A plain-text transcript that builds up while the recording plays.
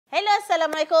Hello,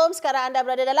 Assalamualaikum. Sekarang anda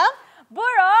berada dalam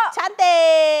Buruk,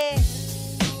 Cantik.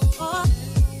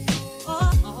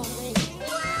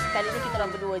 Kali ni kita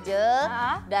orang berdua je.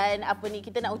 Dan apa ni,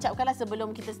 kita nak ucapkanlah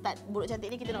sebelum kita start Buruk Cantik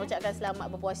ni, kita nak ucapkan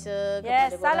selamat berpuasa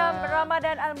kepada korang. salam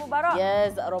Ramadan Al-Mubarak.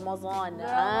 Yes, Ramadan.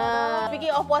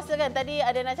 Fikir puasa kan, tadi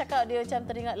ada nak cakap dia macam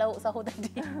teringat lauk sahur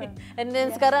tadi. And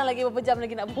then sekarang lagi berapa jam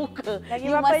lagi nak buka. Lagi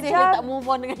you berapa masih jam? tak move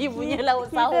on dengan you punya lauk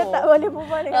sahur. Kita tak boleh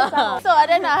move on dengan sahur. So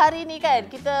Adriana, hari ni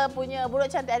kan kita punya Buruk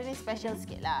Cantik hari ni special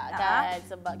sikit lah kan.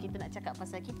 Sebab kita nak cakap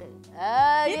pasal kita.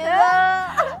 Kita?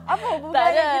 Apa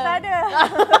hubungan kita ada?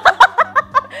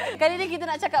 Kali ni kita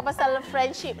nak cakap pasal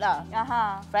friendship lah.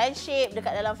 Friendship,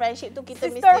 dekat dalam friendship tu kita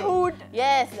sisterhood. mesti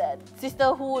yes,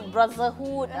 sisterhood,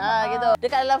 brotherhood, gitu.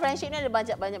 Dekat dalam friendship ni ada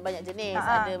banyak jenis.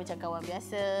 Ada macam kawan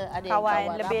biasa, ada yang kawan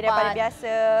lebih rapat, daripada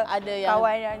biasa, ada yang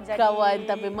kawan yang jadi kawan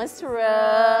tapi mesra.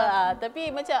 Tapi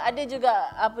macam ada juga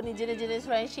apa ni jenis-jenis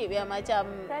friendship yang macam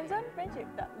friendzone friendship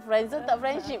tak? Friendzone tak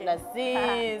friendship lah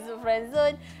sis.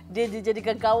 Friendzone dia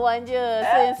dijadikan kawan je.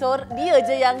 So dia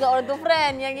je yang anggap orang tu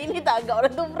friend, yang ini tak anggap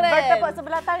orang tu friend. Bertepuk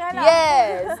sebelah tangan lah.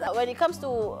 Yes. When it comes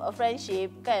to a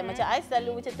friendship kan, macam I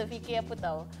selalu macam terfikir apa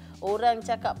tahu. Orang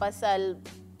cakap pasal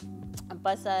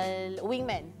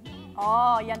wingman.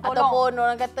 Oh, yang tolong. Ataupun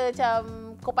orang kata macam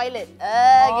co-pilot.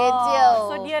 Gitu.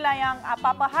 So dialah yang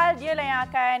apa-apa hal dialah yang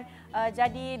akan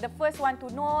jadi the first one to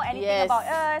know anything about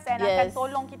us and akan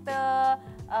tolong kita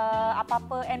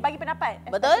apa-apa and bagi pendapat.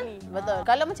 Betul? Betul.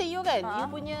 Kalau macam you kan, you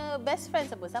punya best friend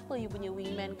siapa? Siapa you punya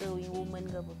wingman ke wingwoman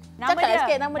ke apa? Nama Cakap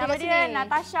sikit nama dia kat sini.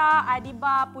 Natasha,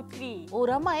 Adiba, Putri. Oh,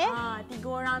 ramai 3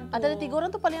 orang tu. Antara 3 orang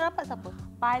tu paling rapat siapa?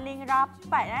 Paling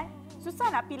rapat susah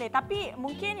nak pilih, tapi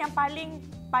mungkin yang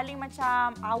paling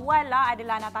macam awal lah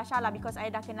adalah Natasha lah, because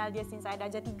I dah kenal dia since I dah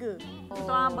darjah 3. Kita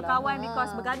orang berkawan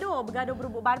because bergaduh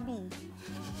berebut Barbie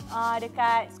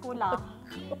dekat sekolah.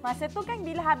 Masa tu kan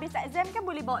bila habis exam kan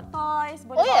boleh bawa toys,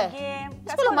 boleh bawa game.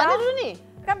 Kat sekolah mana dulu ni?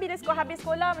 Kan bila habis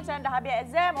sekolah macam dah habis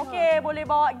exam, okey boleh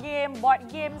bawa game, board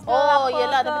games ke apa ke.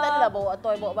 Yelah, tapi tak adalah bawa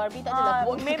toy, bawa Barbie, tak adalah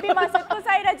bawa. Maybe masa tu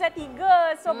saya dah darjah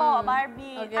 3, so bawa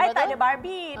Barbie. I tak ada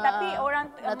Barbie, tapi orang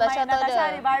Natasha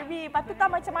ada Barbie. Lepas tu tak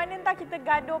macam mana entah kita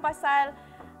gaduh pasal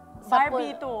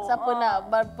Barbie tu. Siapa nak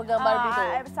pegang Barbie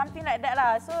tu? Something like that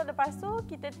lah. So lepas tu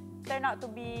kita turn out to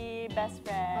be best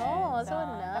friend. Oh, so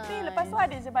nice. Tapi lepas tu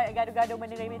ada je banyak gaduh-gaduh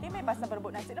benda remeh-temeh pasal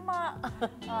berebut nasi lemak.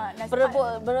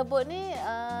 Berebut ni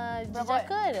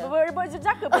jejaka ada? Berebut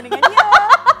jejaka pun dengan dia.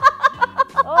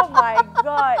 Oh my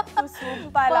god, tu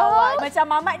sumpah lah. Macam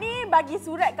Mamat ni bagi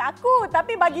surat ke aku,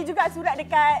 tapi bagi juga surat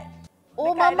dekat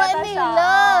Mamat ni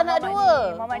lah nak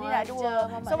dua. Mamat ni nak dua.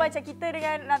 So macam kita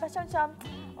dengan Natasha macam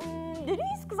jadi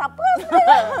siapa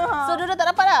sebenarnya? So dua-dua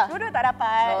tak dapat lah? Dua-dua tak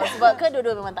dapat. Sebab ke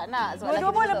dua-dua memang tak nak? Dua-dua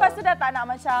pun lepas tu dah tak nak,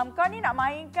 macam kau ni nak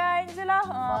mainkan je lah.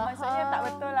 Maksudnya tak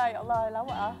betul lah. Ya Allah,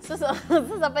 lawak lah. So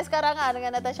sampai sekarang lah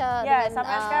dengan Natasha? Ya,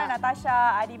 sampai sekarang Natasha,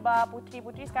 Adiba,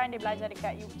 Putri sekarang dia belajar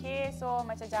dekat UK. So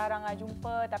macam jarang lah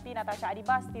jumpa. Tapi Natasha,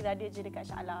 Adiba still ada je dekat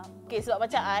Shah Alam. Okay, sebab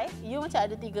macam you macam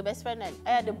ada 3 best friend kan?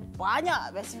 I ada banyak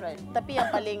best friend. Tapi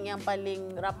yang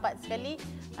paling rapat sekali,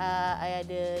 I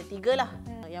ada 3 lah.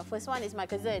 Yang first one is my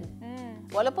cousin.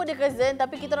 Walaupun dia cousin,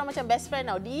 tapi kita orang macam best friend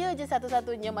tau. Dia je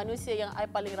satu-satunya manusia yang I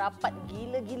paling rapat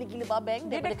gila babeng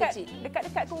daripada kecil.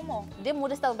 Dekat ke umur? Dia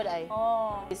muda setahun pada I.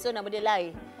 So nama dia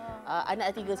Lai.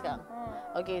 Anak 3 sekarang.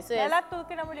 Okay, so Lailatu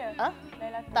ke nama dia?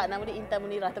 Lailatu. Tak, nama dia Intan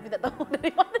Munirah, tapi tak tahu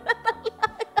dari mana datang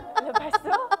Lai. Lepas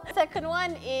tu? Second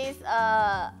one is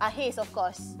Ahis, of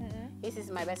course. This is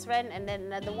my best friend. And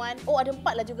then another one, ada 4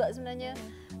 lah juga sebenarnya.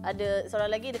 Ada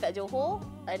seorang lagi dekat Johor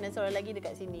dan seorang lagi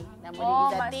dekat sini. Nama dia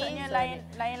Izati. Maksudnya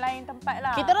lain-lain tempat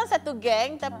lah. Kita orang satu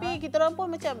geng, tapi kita orang pun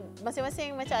macam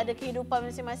masing-masing macam ada kehidupan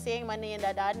masing-masing. Mana yang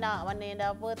dah ada anak, mana yang dah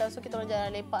apa. So kita orang jangan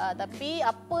lepak lah. Tapi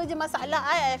apa je masalah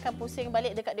I akan pusing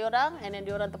balik dekat diorang and then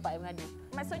diorang tempat mengadu.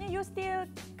 Maksudnya you still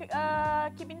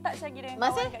keep in touch lagi dengan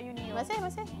kawan dekat uni?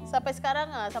 Masih. Sampai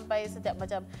sekarang lah. Sampai setiap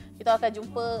macam kita akan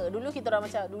jumpa. Dulu kita orang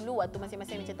macam, dulu waktu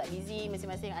masing-masing macam tak busy.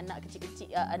 Masing-masing anak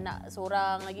kecil-kecil, anak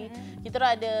seorang lagi. Kita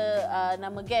orang ada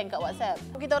nama geng kat WhatsApp.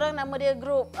 Kita orang nama dia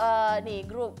grup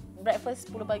grup breakfast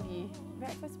 10 pagi.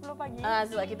 Breakfast 10 pagi?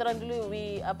 Sebab kita orang dulu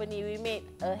we made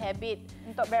a habit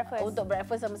untuk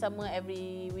breakfast sama-sama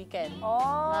every weekend.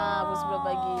 Pukul 10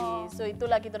 pagi. So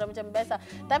itulah kita orang macam best lah.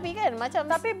 Tapi kan macam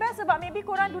best sebab maybe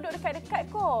korang duduk dekat-dekat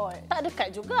kot. Tak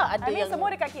dekat juga. Ada yang semua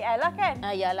dekat KL lah kan?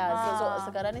 Yalah. So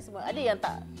sekarang ni semua ada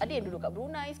yang duduk kat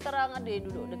Brunei sekarang, ada yang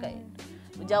duduk dekat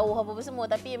jauh apa-apa semua,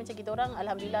 tapi macam kita orang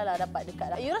alhamdulillah lah dapat dekat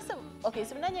lah. You rasa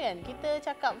sebenarnya kan kita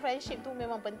cakap friendship tu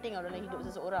memang penting dalam hidup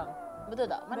seseorang. Betul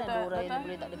tak? Mana ada orang yang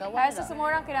boleh tak ada kawan? Saya rasa semua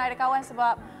orang kena ada kawan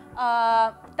sebab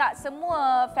tak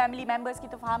semua family members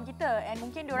kita faham kita, and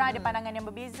mungkin diorang ada pandangan yang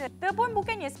berbeza. Kita pun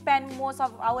bukannya spend most of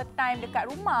our time dekat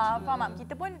rumah, faham tak?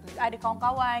 Kita pun ada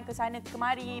kawan-kawan ke sana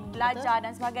kemari, belajar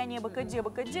dan sebagainya,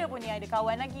 bekerja pun ni ada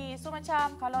kawan lagi. So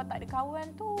macam kalau tak ada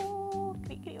kawan tu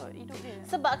krik-krik hidup dia.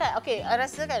 Sebab kan, okey, I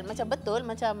rasa kan macam betul,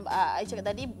 macam I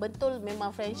cakap tadi, betul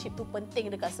memang friendship tu penting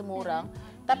dekat semua orang.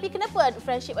 Tapi kenapa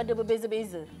friendship ada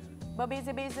berbeza-beza?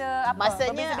 Berbeza-beza apa?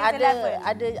 Maksudnya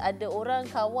ada orang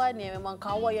kawan yang memang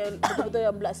kawan yang betul-betul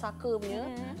yang belasaka punya,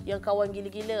 yang kawan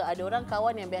gila-gila. Ada orang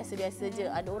kawan yang biasa-biasa je.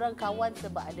 Ada orang kawan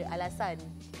sebab ada alasan.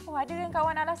 Oh, ada yang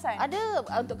kawan alasan? Ada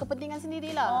untuk kepentingan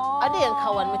sendirilah. Ada yang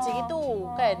kawan macam itu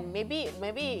kan.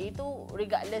 Maybe itu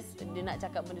regardless dia nak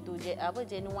cakap benda tu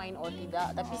genuine or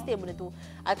tidak, tapi still benda tu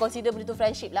I consider benda tu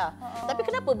friendship lah. Tapi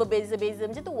kenapa berbeza-beza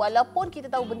macam tu walaupun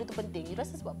kita tahu benda tu penting? You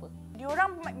rasa sebab apa?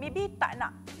 Diorang maybe tak nak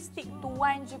stick to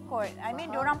one je kot. I mean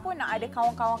diorang pun nak ada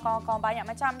kawan-kawan banyak.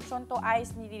 Macam contoh I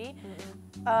sendiri,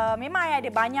 memang I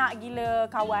ada banyak gila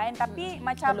kawan, tapi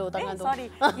macam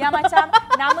yang macam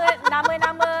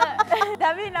nama-nama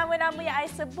yang I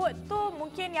sebut tu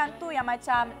mungkin yang tu yang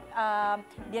macam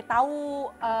dia tahu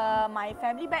my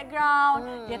family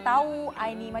background, dia tahu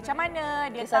I ni macam mana,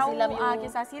 dia kisah tahu silam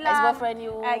kisah silam,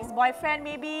 ex-boyfriend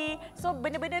maybe. So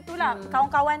benda-benda tu lah,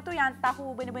 kawan-kawan tu yang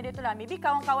tahu benda-benda tu lah. Maybe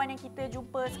kawan-kawan yang kita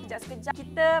jumpa sekejap-sekejap,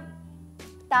 kita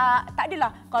tak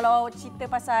adalah kalau cerita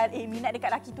pasal minat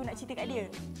dekat lelaki tu nak cerita kat dia.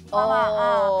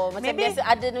 Macam maybe, biasa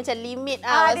ada macam limit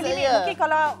ada limit. Mungkin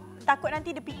kalau takut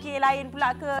nanti dia fikir lain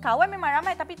pula ke. Kawan memang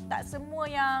ramai tapi tak semua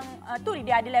yang tu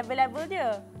dia ada level-level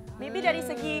dia. Maybe dari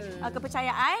segi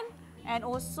kepercayaan, and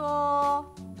also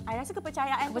I rasa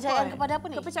kepercayaan kepada apa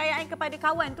ni? Kepercayaan kepada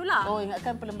kawan tu lah. Oh,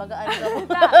 ingatkan perlembagaan ke apa?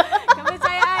 Tak,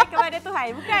 kepercayaan kepada Tuhan.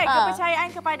 Bukan, kepercayaan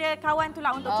kepada kawan tu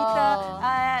lah untuk kita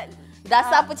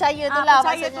dasar percaya tu lah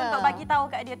percaya maksudnya. Tu untuk bagi tahu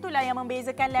kat dia, tu lah yang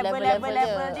membezakan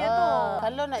level-level dia tu.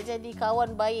 Kalau nak jadi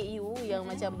kawan baik you, yang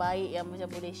macam baik, yang macam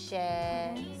boleh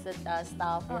share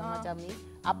stuff yang macam ni,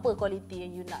 apa kualiti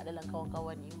yang you nak dalam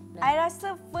kawan-kawan you? I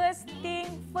rasa first thing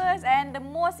first and the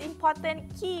most important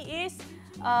key is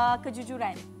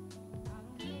kejujuran.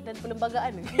 Dan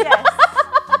perlembagaan. Yes.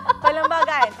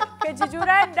 Perlembagaan.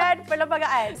 Kejujuran dan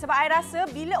perlembagaan. Sebab I rasa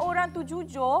bila orang tu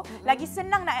jujur, lagi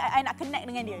senang nak connect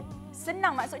dengan dia.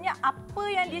 Senang, maksudnya apa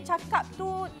yang dia cakap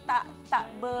tu tak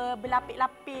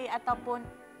berlapik-lapik ataupun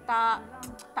tak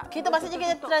kita maksudnya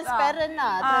kita transparent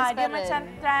lah. Dia macam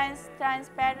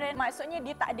transparent. Maksudnya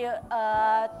dia tak ada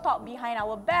talk behind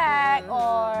our back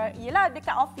or yelah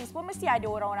dekat office pun mesti ada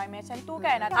orang-orang macam tu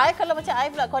kan. I kalau macam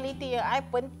I pula kualiti yang I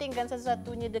pentingkan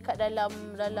satu-satunya dekat dalam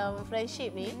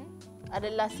friendship ni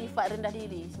adalah sifat rendah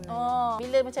diri sebenarnya.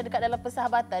 Bila macam dekat dalam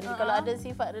persahabatan, kalau ada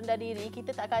sifat rendah diri,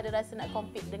 kita tak akan ada rasa nak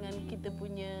compete dengan kita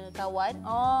punya kawan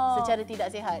secara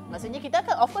tidak sihat. Maksudnya kita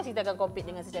akan, of course kita akan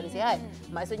compete dengan secara sihat.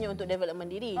 Maksudnya untuk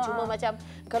development diri. Cuma macam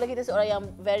kalau kita seorang yang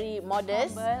very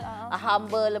modest,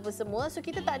 humble apa semua, so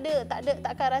kita tak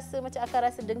akan rasa macam akan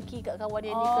rasa dengki kat kawan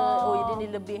yang ni ke, dia ni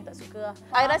lebih, tak suka lah.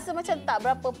 I rasa macam tak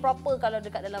berapa proper kalau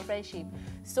dekat dalam friendship.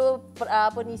 So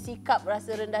sikap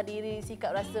rasa rendah diri,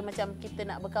 sikap rasa macam kita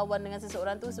nak berkawan dengan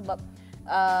seseorang tu sebab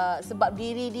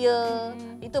diri dia,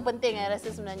 itu penting I rasa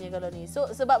sebenarnya kalau ni. So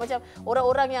sebab macam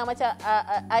orang-orang yang macam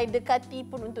I dekati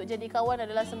pun untuk jadi kawan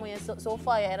adalah semua yang so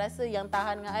far yang I rasa yang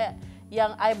tahan dengan I,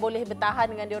 yang I boleh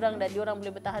bertahan dengan diorang dan diorang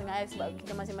boleh bertahan dengan I sebab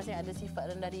kita masing-masing ada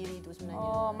sifat rendah diri tu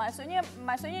sebenarnya.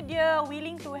 Maksudnya dia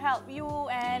willing to help you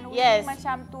and willing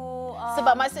macam tu.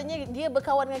 Sebab maksudnya dia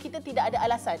berkawan dengan kita tidak ada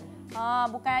alasan.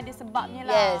 Bukan ada sebabnya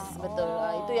lah. Yes, betul.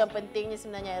 Itu yang pentingnya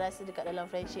sebenarnya I rasa dekat dalam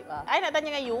friendship. I nak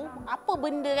tanya dengan you, apa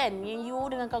benda kan yang you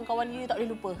dengan kawan-kawan you tak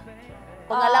boleh lupa?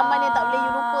 Pengalaman yang tak boleh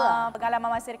you lupa? Pengalaman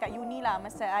masa dekat uni lah,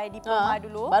 masa I diploma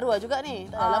dulu. Baru lah juga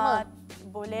ni, tak lama.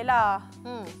 Boleh lah.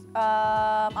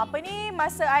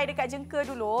 Masa I dekat Jengka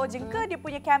dulu, Jengka dia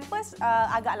punya campus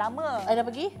agak lama. Dah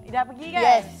pergi? Dah pergi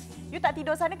kan? Yes. You tak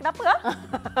tidur sana kenapa lah?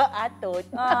 Atut.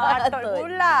 Atut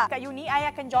pula. Kat uni,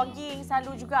 I akan jogging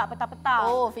selalu juga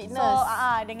petang-petang. Oh, fitness. So,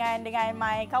 dengan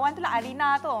my kawan tu lah,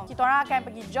 Arina tu. Kita orang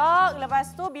akan pergi jog.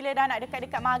 Lepas tu, bila dah nak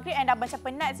dekat-dekat maghrib and dah macam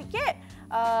penat sikit,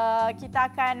 kita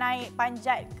akan naik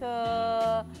panjat ke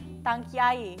tangki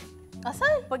air.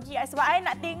 Asal? Pergi, sebab I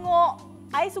nak tengok.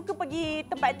 I suka pergi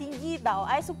tempat tinggi tau.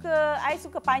 I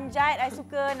suka panjat, I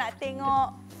suka nak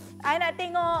tengok. I nak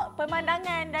tengok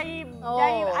pemandangan dari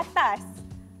atas.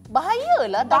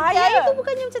 Bahayalah. Tangki air tu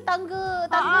bukannya macam tangga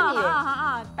ni.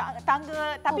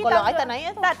 Tangga, tapi kalau tangga, I tak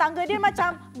naik tu. Tak, tangga dia macam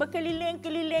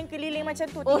berkeliling macam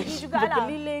tu. Tinggi jugalah.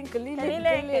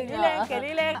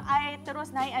 Keliling. I terus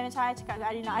naik, macam I cakap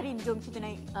dengan Arina, Arin, jom kita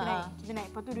naik. Kita naik.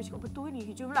 Lepas tu dia cakap, betul ni?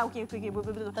 Jomlah. Okey,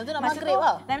 betul. Tentu nak maghrib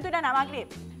lah. Time tu dah nak maghrib.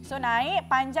 So naik,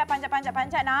 panjat,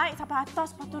 naik sampai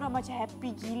atas. Lepas tu dah macam happy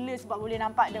gila sebab boleh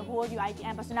nampak the whole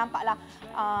UiTM. Lepas tu nampaklah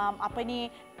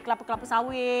kelapa-kelapa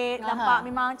sawit, nampak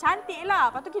memang cantik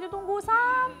lah. Lepas tu kita tunggu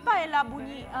sampailah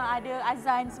bunyi ada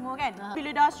azan semua kan.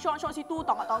 Bila dah shot situ,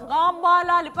 tak gambar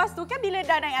lah. Lepas tu kan bila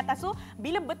dah naik atas tu,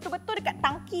 bila betul-betul dekat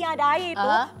tangki yang ada air tu,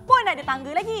 pun ada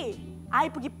tangga lagi. I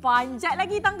pergi panjat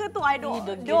lagi tangga tu. I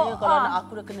kalau anak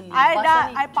aku dah kena lepas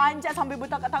ni. I panjat sambil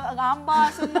bertangkap-tangkap gambar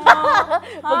semua.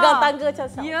 Pegang tangga macam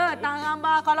sama. Ya, tangga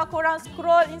gambar. Kalau korang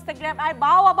scroll Instagram I,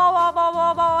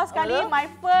 bawah sekali. My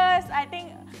first, I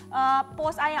think,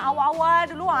 post I yang awal-awal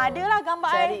dulu adalah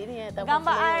gambar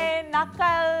gambar I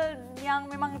nakal yang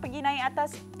memang pergi naik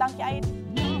atas tangki air.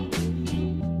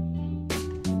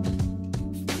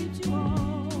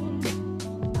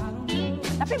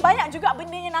 Tapi banyak juga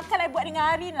benda yang nakal I buat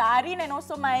dengan Arin lah. Arin and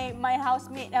also my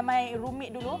housemate, my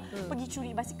roommate dulu pergi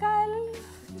curi basikal.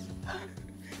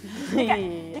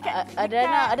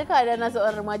 Adakah Adriana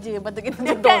seorang remaja yang patut kita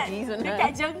contohi sebenarnya?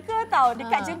 Dekat Jengka tau.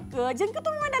 Dekat Jengka tu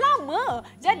memang dah lama.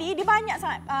 Jadi dia banyak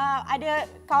sangat ada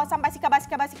kawasan basikal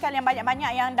yang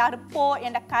banyak-banyak yang dah reput,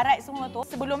 yang dah karat semua tu.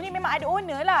 Sebelum ni memang ada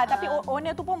owner lah. Tapi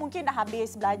owner tu pun mungkin dah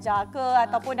habis belajar ke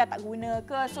ataupun dah tak guna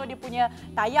ke. So dia punya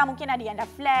tayar mungkin ada yang dah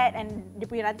flat and dia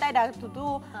punya rantai dah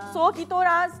tutup. So kita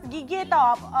orang gigil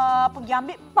tau. Pergi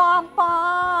ambil pam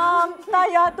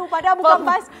tayar tu. Padahal bukan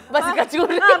basikal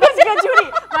curi. Basikal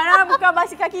curi. Padahal bukan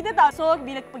basikal kita tau. So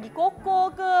bila pergi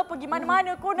koko ke, pergi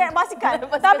mana-mana kau naik basikal.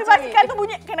 Tapi basikal tu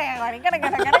bunyi kena.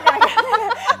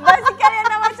 Basikal yang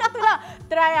dah macam tu lah.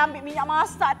 Try ambil minyak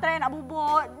masak, try nak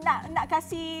bubur, nak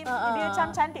kasih dia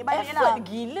macam cantik balik lah. Effort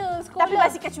gila sekolah. Tapi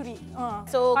basikal curi.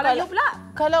 So kalau you pula?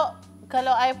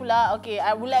 Kalau I pula, okay,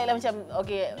 I would like lah macam,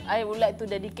 okay, I would like to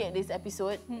dedicate this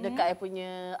episode dekat I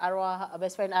punya arwah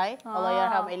best friend I,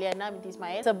 Allahyarham Eliana binti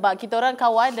Ismail. Sebab kita orang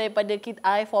kawan daripada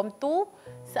I form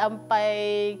 2 sampai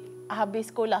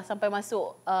habis sekolah, sampai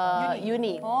masuk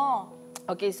uni.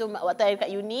 Okay, so waktu I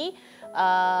dekat uni,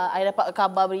 I dapat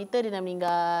khabar berita dia dah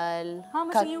meninggal.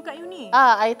 Masa you kat uni?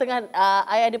 I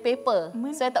ada paper,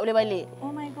 so I tak boleh balik.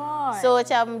 Oh my god. So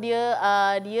macam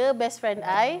dia best friend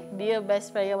I, dia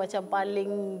best friend yang macam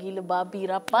paling gila babi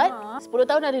rapat. 10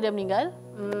 tahun dah dia dah meninggal.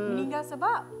 Meninggal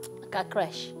sebab? Car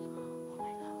crash.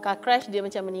 Car crash, dia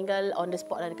macam meninggal on the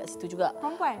spot lah dekat situ juga.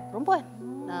 Perempuan.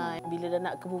 Nah, bila dah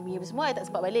nak ke bumi apa semua, I tak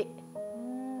sempat balik.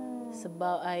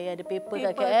 Sebab I ada paper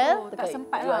kat KL, tak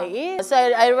sempat lah. So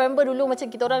I remember dulu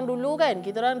macam kita orang dulu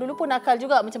pun nakal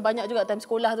juga, macam banyak juga time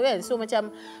sekolah tu kan. So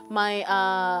macam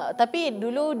tapi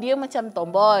dulu dia macam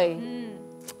tomboy.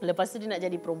 Lepas tu dia nak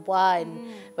jadi perempuan.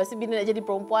 Lepas tu bila nak jadi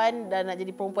perempuan dan nak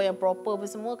jadi perempuan yang proper apa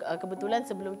semua, kebetulan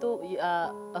sebelum tu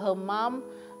her mom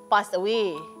passed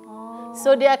away.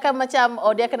 So dia akan macam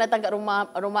dia akan datang kat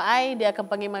rumah I, dia akan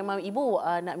panggil my mom, ibu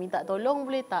nak minta tolong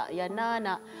boleh tak Yana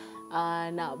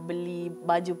nak beli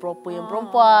baju proper yang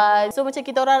perempuan. So macam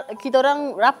kita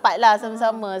orang rapat lah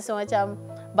sama-sama. So macam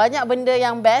banyak benda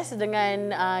yang best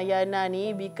dengan Yana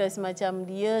ni, because macam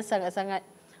dia sangat-sangat,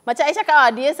 macam I cakap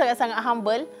dia sangat-sangat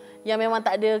humble, yang memang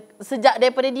tak ada, sejak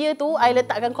daripada dia tu I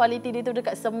letakkan kualiti dia tu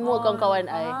dekat semua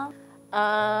kawan-kawan I.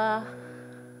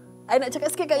 I nak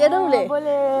cakap sikit kat Yana boleh?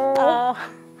 Boleh.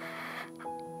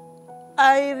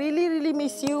 I really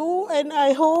miss you and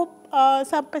I hope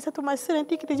sampai satu masa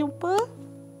nanti kita jumpa.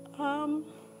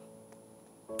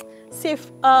 Save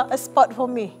a spot for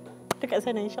me dekat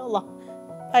sana, insyaAllah.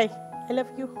 Bye. I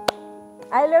love you.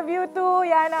 I love you too,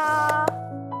 Yana.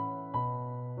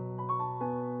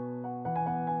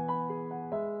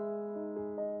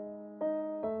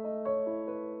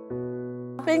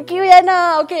 Thank you,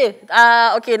 Yana.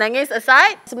 Okay, nangis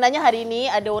aside. Sebenarnya hari ni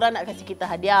ada orang nak kasih kita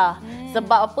hadiah.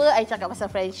 Sebab apa I cakap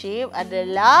pasal friendship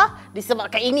adalah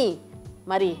disebabkan ini.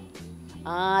 Mari.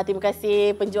 Terima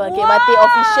kasih penjual kek batik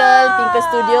official Tinker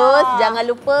Studios. Jangan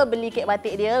lupa beli kek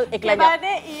batik dia. Kek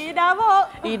batik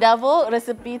Ida Vok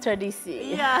resepi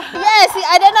tradisi. Yes, si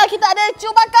Adana kita ada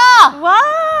Chubaka.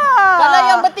 Wow. Kalau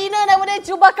yang betina nama dia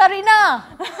Chubaka Rina.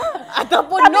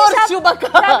 Ataupun Nur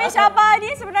Chubaka. Tapi siapa ni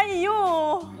sebenarnya you?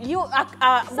 You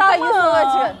bukan you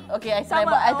semua. Okay, I try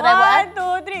buat. 1,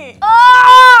 2, 3.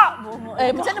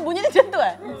 Macam mana bunyi dia macam tu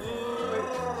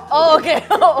Oh, okey.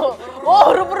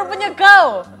 Rupa-rupanya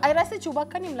kau. I rasa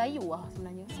Chubaka ni Melayu lah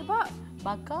sebenarnya. Sebab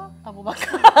Baka? Apa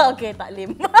Baka? Okey,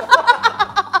 taklim.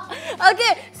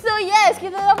 Okey, so yes,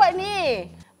 kita dapat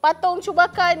ni. patung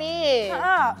Chewbacca ni.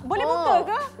 Boleh buka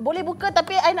ke? Boleh buka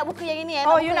tapi I nak buka yang ini.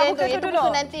 Oh, you nak buka yang tu tu dulu.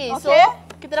 buka nanti. Okay. So,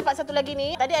 kita dapat satu lagi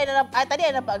ni. Tadi I dapat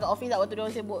agak office waktu dia orang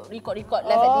sibuk record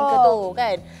live at Tinker tu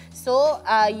kan. So,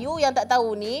 you yang tak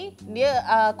tahu ni, dia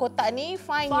kotak ni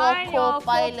find your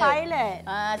co-pilot.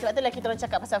 Sebab tu lah kita orang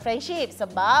cakap pasal friendship.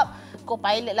 Sebab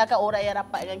co-pilot lah kan orang yang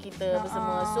rapat dengan kita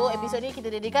bersama. So, episod ni kita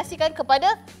dedikasikan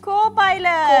kepada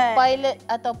co-pilot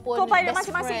ataupun co-pilot best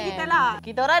masing-masing friend. kita lah.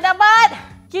 Kita orang dapat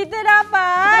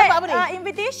apa ni?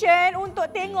 Invitation untuk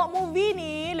tengok movie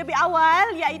ni lebih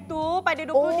awal iaitu pada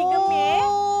 23 Mei.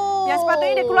 Yang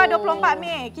sepatutnya dia keluar 24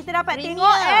 Mei. Kita dapat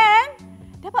tengok and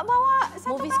dapat bawa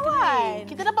satu movie kawan.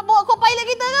 screen. Kita dapat bawa co-pilot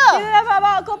kita ke? Kita dapat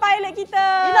bawa co-pilot kita.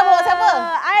 You nak bawa siapa?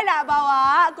 I nak bawa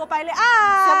co-pilot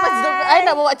Siapa? I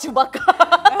nak bawa Chewbacca.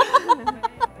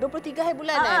 23 hari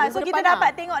bulan so kita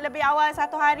dapat tengok lebih awal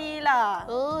satu hari lah.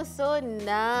 Oh, so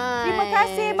nice. Terima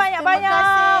kasih banyak-banyak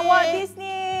Walt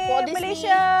Disney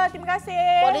Malaysia. Terima kasih.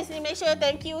 Walt Disney Malaysia,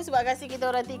 thank you sebab kasih kita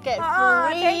orang tiket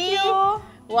free. Thank you.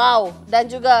 Wow, dan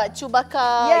juga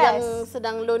Chewbacca yang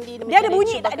sedang lonely. Dia ada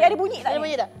bunyi tak? Dia ada bunyi tak? Ada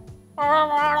bunyi tak?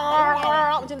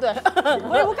 Macam tu.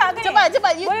 Boleh buka ke ni?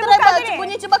 Cepat. You try buat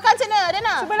bunyi Chewbacca macam mana,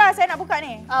 Adriana? Cubalah saya nak buka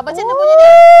ni. Baca mana bunyi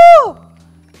dia.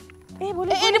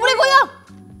 Boleh. Dia boleh goyang.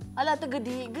 Alah,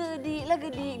 tergedik lah,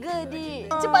 gedik.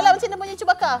 Cepatlah macam mana bunyi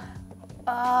Chewbacca.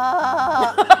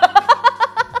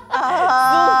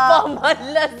 Sumpah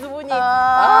malas bunyi.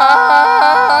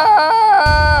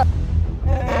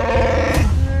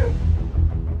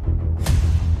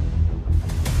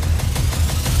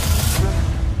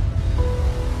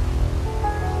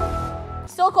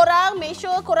 So korang make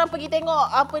sure korang pergi tengok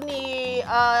apa ni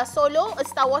Solo A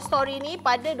Star Wars Story ni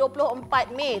pada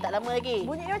 24 Mei, tak lama lagi.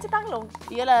 Bunyi dia macam tanglong.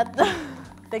 Iyalah.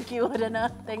 Thank you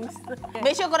Adana. Thanks.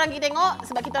 Make sure korang pergi tengok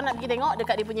sebab kita nak pergi tengok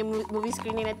dekat dia punya movie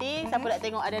screening nanti. Siapa nak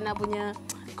tengok Adana punya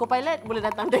co-pilot boleh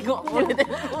datang tengok. Boleh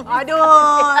tengok.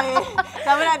 Aduh.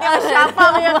 Siapa nak tengok siapa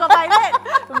punya co-pilot?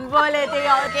 Boleh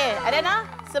tengok. Okay, Adana,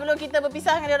 sebelum kita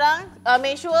berpisah dengan diorang,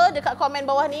 make sure dekat komen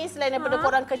bawah ni selain daripada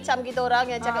korang kecam kita orang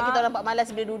yang cakap kita orang nampak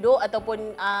malas bila duduk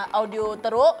ataupun audio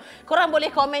teruk, korang boleh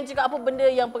komen juga apa benda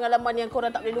yang pengalaman yang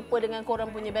korang tak boleh lupa dengan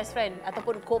korang punya best friend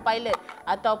ataupun co-pilot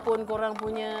ataupun korang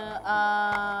punya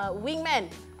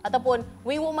wingman ataupun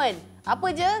wingwoman.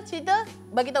 Apa je cerita,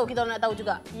 bagi tahu kita orang nak tahu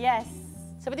juga. Yes.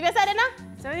 Seperti biasa Adana.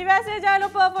 Seperti biasa, jangan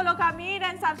lupa follow kami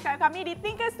dan subscribe kami di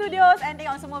Tinker Studios and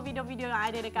tengok semua video-video yang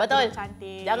ada dekat Buruk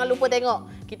Cantik. Jangan lupa tengok.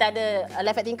 Kita ada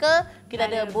Live at Tinker, kita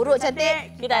ada Buruk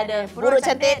Cantik, kita ada Buruk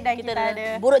Cantik dan kita ada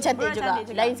Buruk Cantik juga.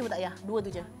 Lain semua tak payah. Dua tu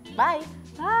je. Bye.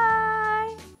 Bye.